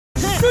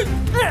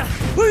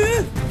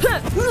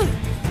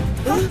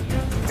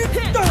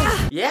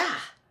Yeah,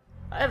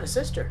 I have a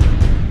sister.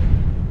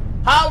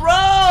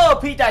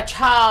 Hello, Mama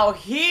Chao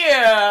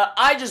here.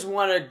 I just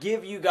want to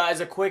give you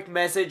guys a quick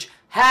message.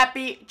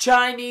 Happy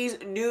Chinese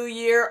New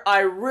Year. I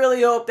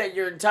really hope that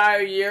your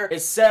entire year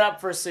is set up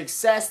for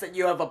success, that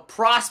you have a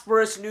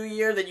prosperous new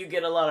year, that you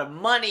get a lot of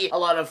money, a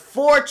lot of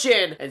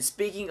fortune. And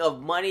speaking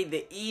of money,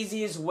 the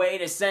easiest way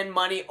to send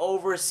money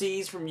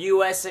overseas from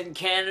US and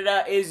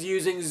Canada is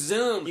using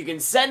Xoom. You can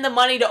send the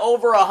money to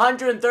over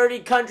 130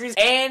 countries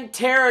and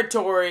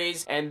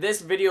territories. And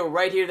this video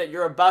right here that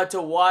you're about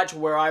to watch,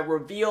 where I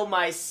reveal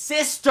my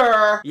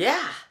sister,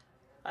 yeah,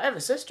 I have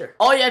a sister.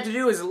 All you have to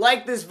do is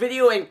like this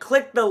video and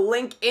click the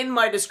link in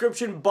my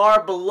description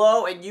bar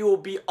below, and you will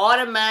be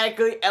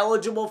automatically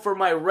eligible for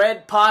my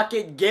Red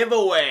Pocket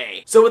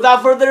giveaway. So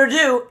without further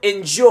ado,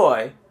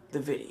 enjoy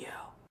the video.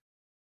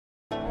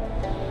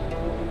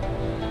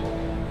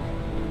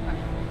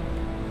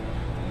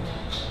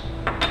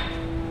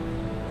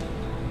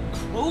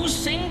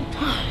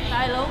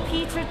 大佬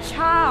Peter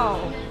Chao，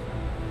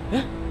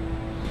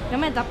 有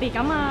咩特別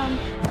咁啊？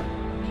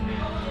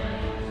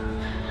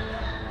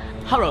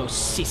 Hello,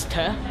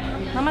 sister.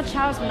 Mama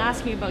Chao's been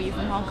asking about you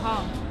from Hong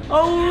Kong.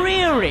 Oh,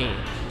 really?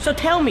 So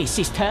tell me,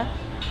 sister,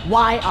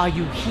 why are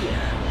you here?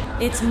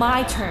 It's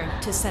my turn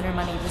to send her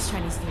money this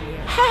Chinese New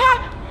Year.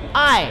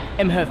 I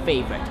am her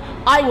favorite.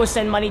 I will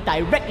send money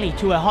directly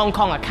to her Hong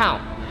Kong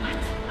account.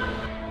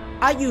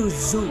 I use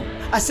Xoom,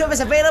 a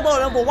service available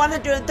in over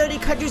 130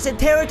 countries and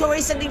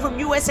territories, sending from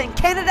US and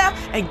Canada.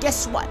 And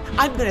guess what?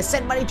 I'm gonna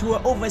send money to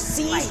her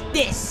overseas like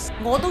this.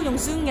 我都用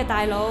Xoom 嘅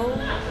大佬。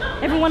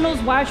Everyone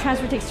knows wire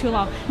transfer takes too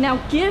long. Now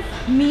give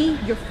me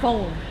your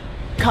phone.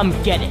 Come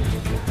get it.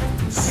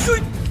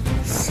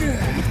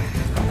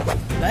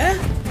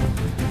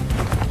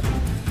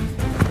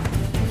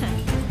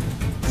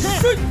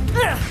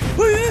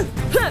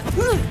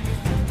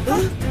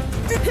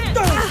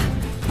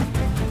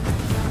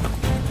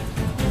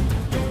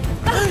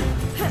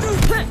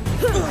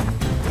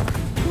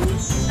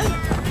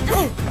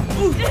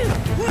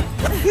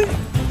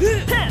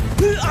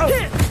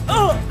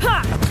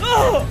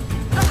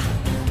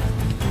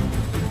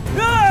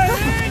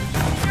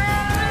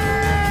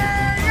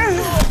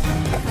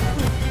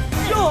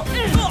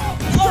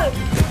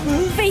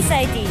 Face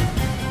ID.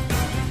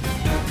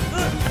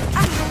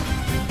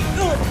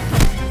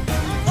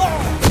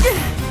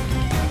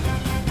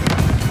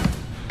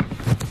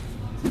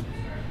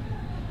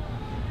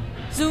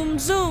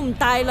 Xoom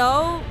大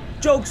佬。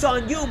 Joke's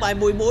on you, my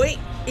妹妹.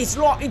 It's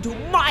logged into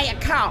my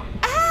account.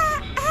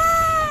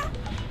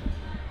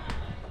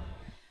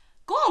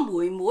 嗰個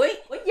妹妹，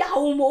我又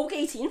冇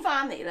寄錢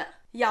返嚟啦，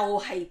又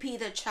係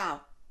Peter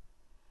Chao。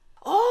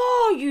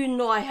哦，原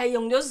來係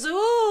用咗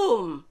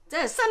Xoom，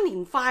 真係新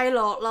年快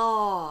樂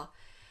咯！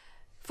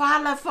發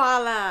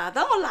啦，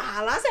等我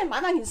嗱聲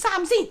買返件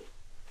衫先。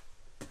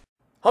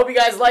 Hope you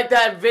guys liked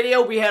that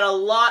video. We had a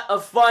lot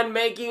of fun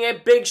making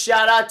it. Big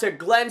shout out to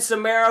Glenn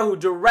Samara, who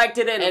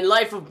directed it, and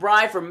Life of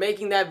Bri for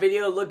making that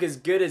video look as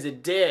good as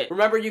it did.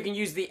 Remember, you can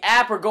use the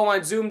app or go on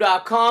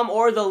Xoom.com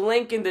or the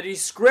link in the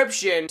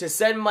description to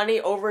send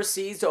money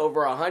overseas to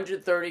over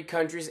 130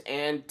 countries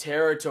and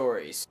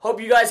territories.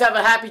 Hope you guys have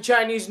a happy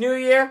Chinese New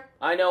Year.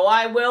 I know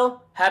I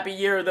will. Happy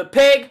Year of the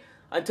Pig.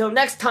 Until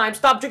next time,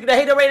 stop drinking the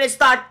haterade and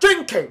start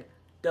drinking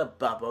the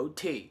bubble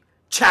tea.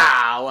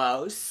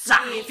 Ciao,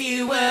 If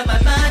you were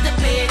my mother,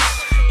 bitch,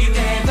 you'd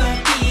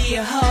never be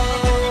a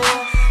hoe.